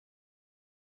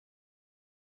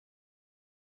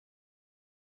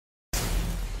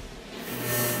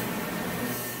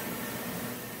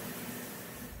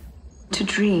to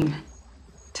dream,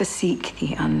 to seek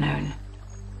the unknown,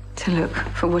 to look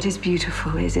for what is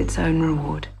beautiful is its own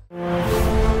reward.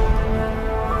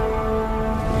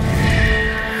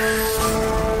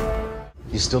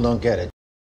 You still don't get it.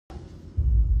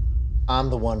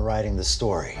 I'm the one writing the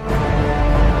story.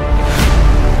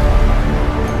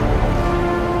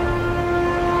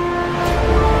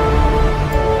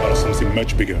 Something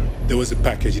much bigger. There was a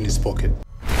package in his pocket.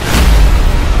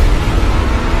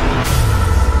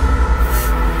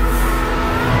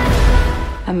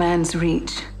 A man's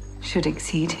reach should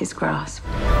exceed his grasp.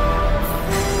 You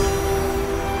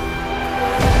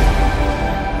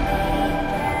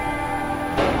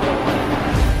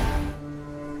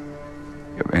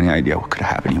have any idea what could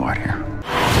have happened to you out here?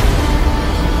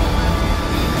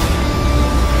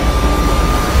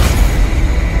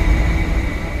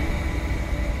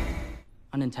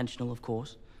 Unintentional, of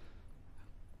course.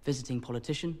 Visiting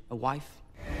politician, a wife.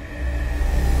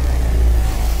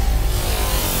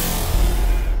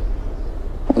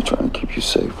 I'll try and keep you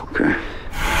safe, okay?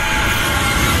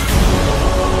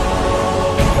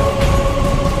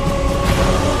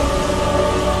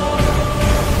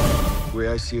 The way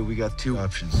I see it, we got two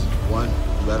options. One,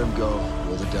 let him go,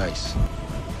 roll the dice.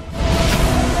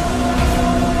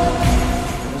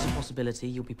 There's a possibility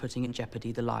you'll be putting in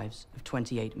jeopardy the lives of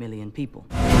 28 million people.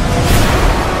 The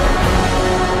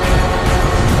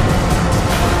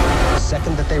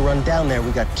second that they run down there,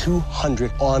 we got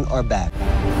 200 on our back.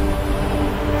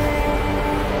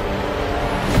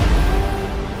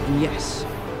 And yes,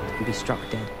 you'll be struck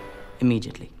dead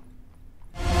immediately.